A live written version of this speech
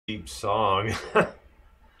deep song.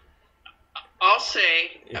 I'll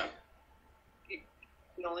say, Yeah,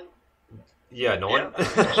 Nolan. yeah, Yeah, Nolan.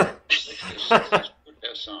 that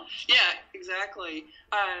song. Yeah, exactly.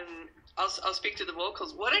 I'll speak to the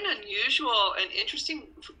vocals. What an unusual and interesting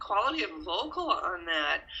quality of vocal on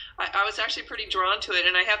that. I was actually pretty drawn to it,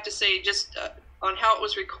 and I have to say, just on how it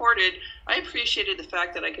was recorded, I appreciated the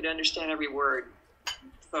fact that I could understand every word.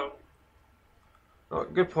 So, Oh,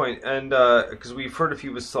 good point. And because we've heard a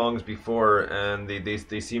few of his songs before, and they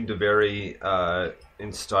seem to vary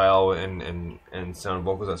in style and sound,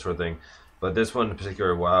 vocals, that sort of thing. But this one in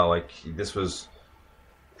particular, wow, like this was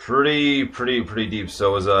pretty deep.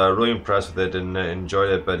 So I was really impressed with it and enjoyed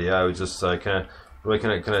it. But yeah, it was just kind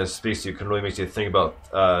of speaks to you, can really makes you think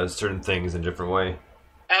about certain things in a different way.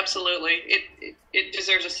 absolutely, it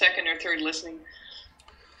deserves a second or third listening.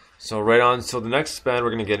 So right on. So the next band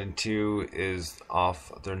we're gonna get into is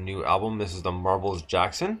off their new album. This is the Marbles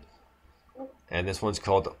Jackson, and this one's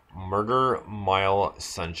called Murder Mile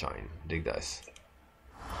Sunshine. Dig this.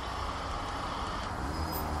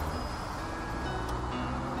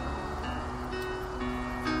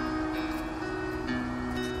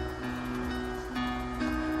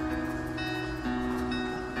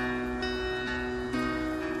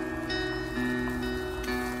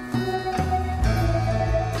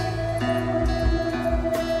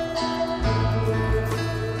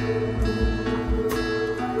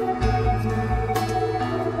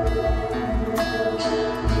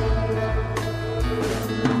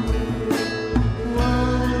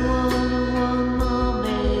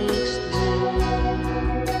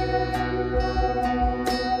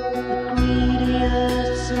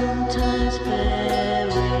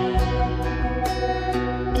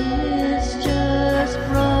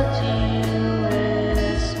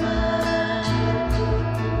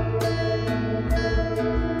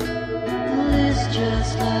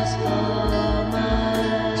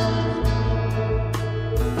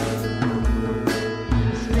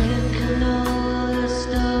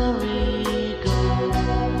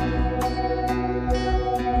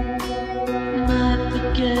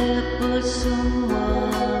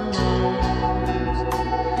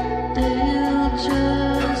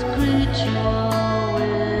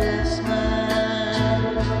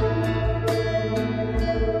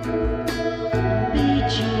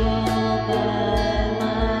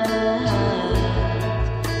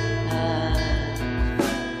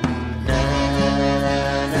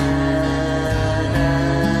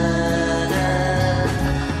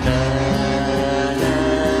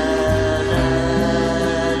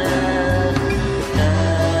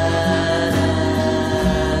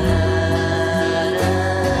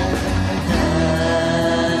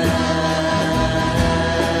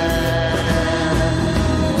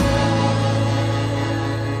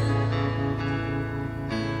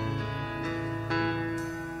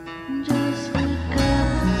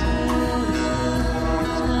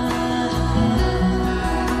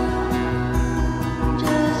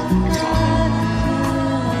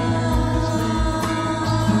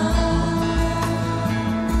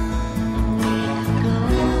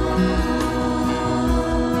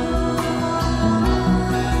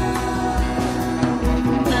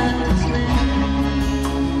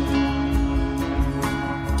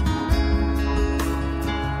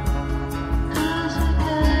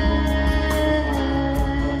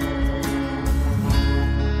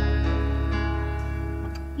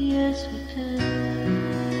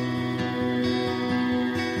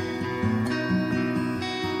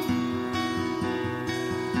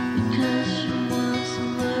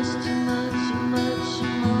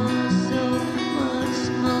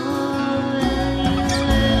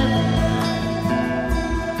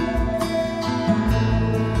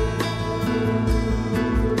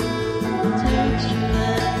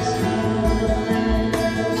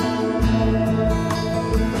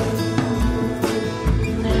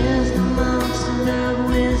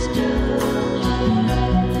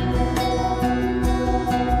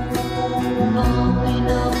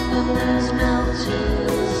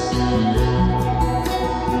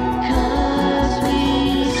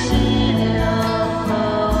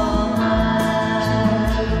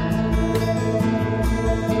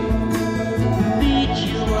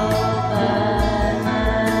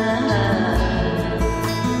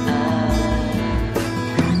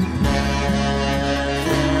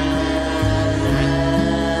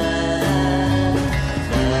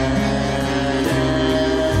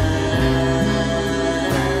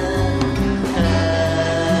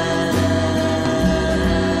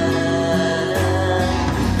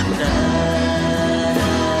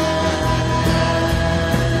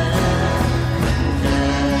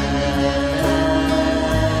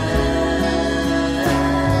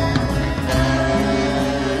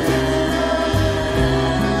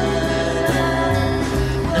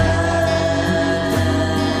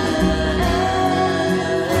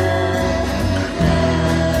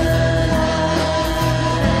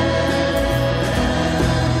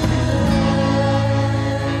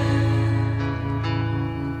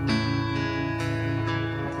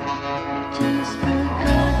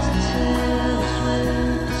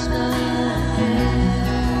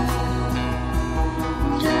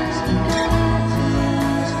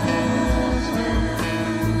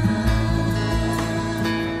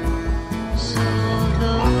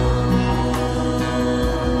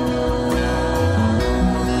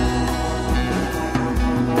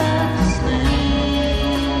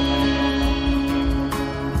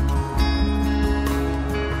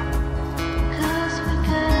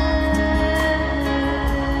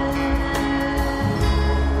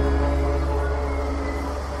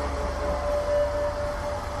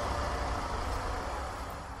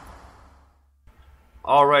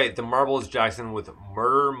 All right, the Marbles Jackson with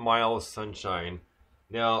Murder Mile Sunshine.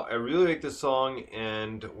 Now, I really like this song,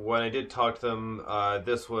 and when I did talk to them,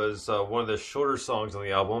 this was one of the shorter songs on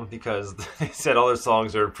the album because they said all their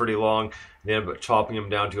songs are pretty long. They ended up chopping them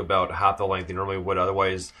down to about half the length they normally would.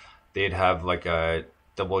 Otherwise, they'd have like a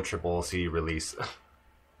double, triple CD release.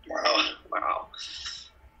 Wow.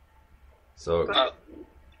 So,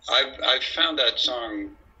 I've found that song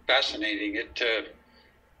fascinating.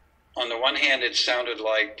 On the one hand, it sounded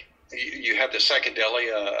like you had the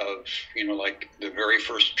psychedelia of, like the very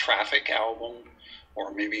first Traffic album,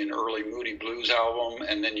 or maybe an early Moody Blues album,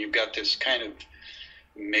 and then you've got this kind of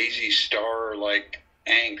Maisie Star like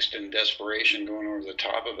angst and desperation going over the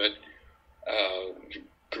top of it.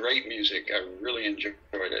 Great music. I really enjoyed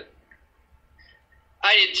it.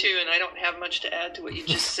 I did too, and I don't have much to add to what you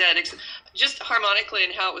just said. Just harmonically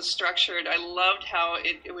and how it was structured, I loved how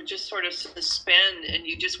it would just sort of suspend, and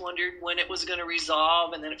you just wondered when it was going to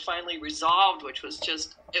resolve, and then it finally resolved, which was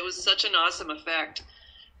it was such an awesome effect.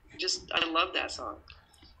 I love that song.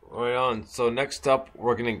 Right on. So next up,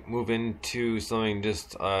 we're going to move into something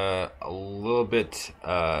just a little bit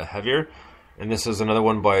heavier, and this is another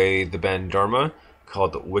one by the band Dharma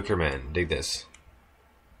called Wicker Man. Dig this.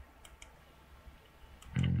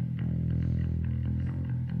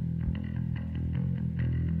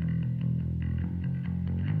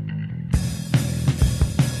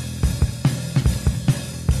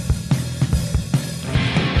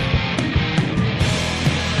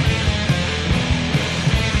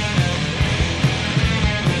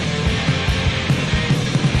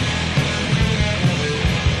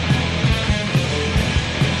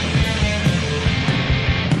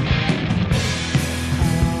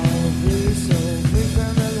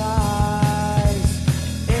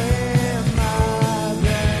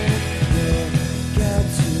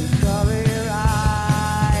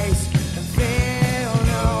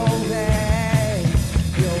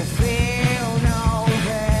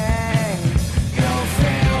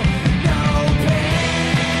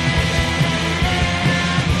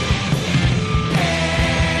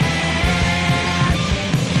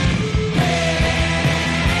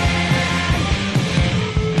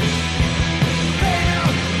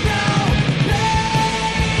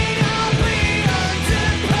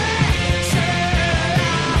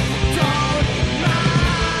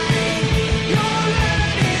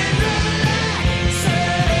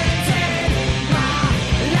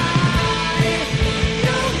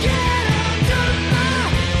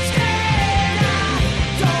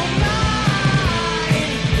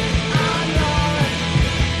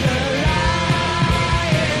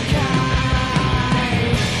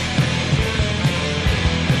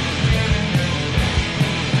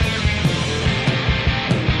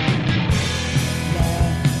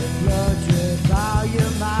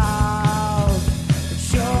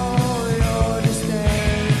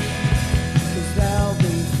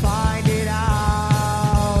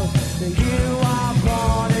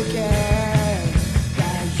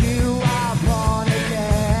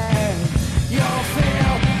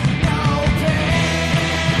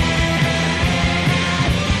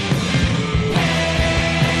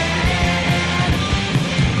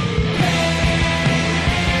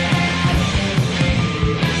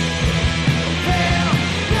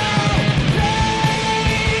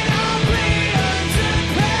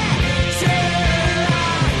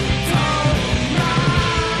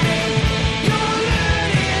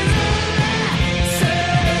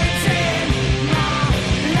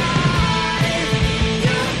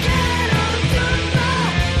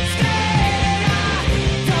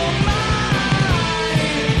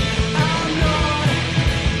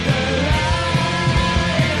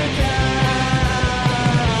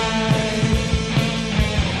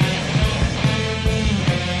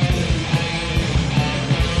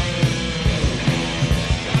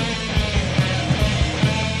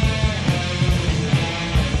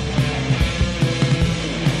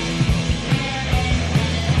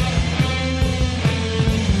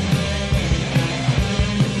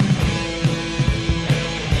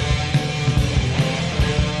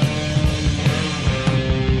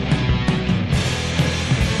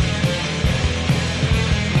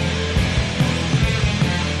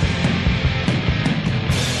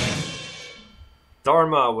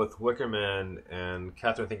 Dharma with Wicker Man, and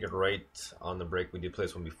Catherine, I think you're right on the break. We did play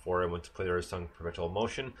this one before. I went to play their song Perpetual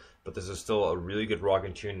Motion, but this is still a really good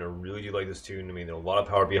rocking tune. I really do like this tune. I mean, there's a lot of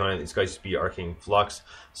power behind it. These guys used to be Arcane Flux,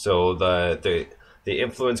 so the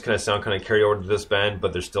influence kind of sound kind of carry over to this band,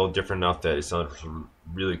 but they're still different enough that it sounds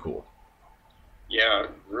really cool. Yeah,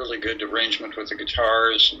 really good arrangement with the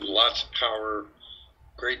guitars, lots of power.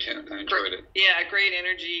 Great tune. I enjoyed it. Yeah, great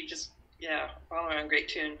energy. Just Yeah, all around great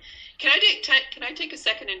tune. Can I take a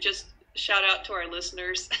second and just shout out to our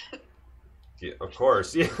listeners? Yeah, of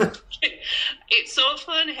course. Yeah. It's so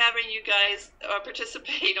fun having you guys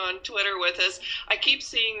participate on Twitter with us. I keep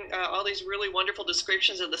seeing all these really wonderful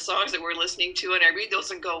descriptions of the songs that we're listening to, and I read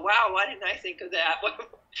those and go, wow, why didn't I think of that?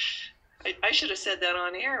 I should have said that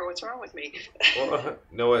on air. What's wrong with me? Well,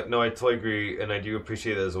 no, I totally agree, and I do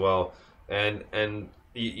appreciate it as well. And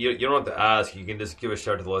you don't have to ask. You can just give a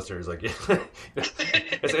shout to the listeners. Like,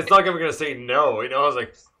 it's not going to say no. You know, I was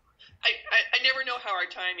like, I never know how our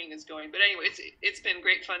timing is going, but anyway, it's been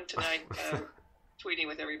great fun tonight tweeting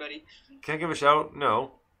with everybody. Can I give a shout?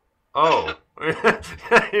 No. Oh,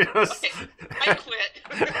 Okay, I quit.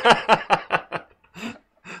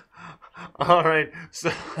 All right.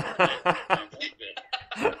 So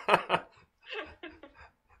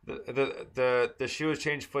the shoe has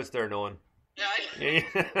changed foots there, Nolan.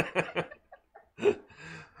 Yeah,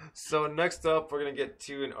 So next up, we're gonna get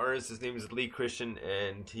to an artist. His name is Lee Christian,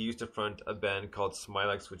 and he used to front a band called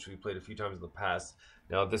Smilex, which we played a few times in the past.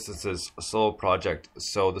 Now this is his solo project.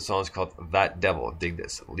 So the song is called "That Devil." Dig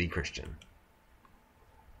this, Lee Christian.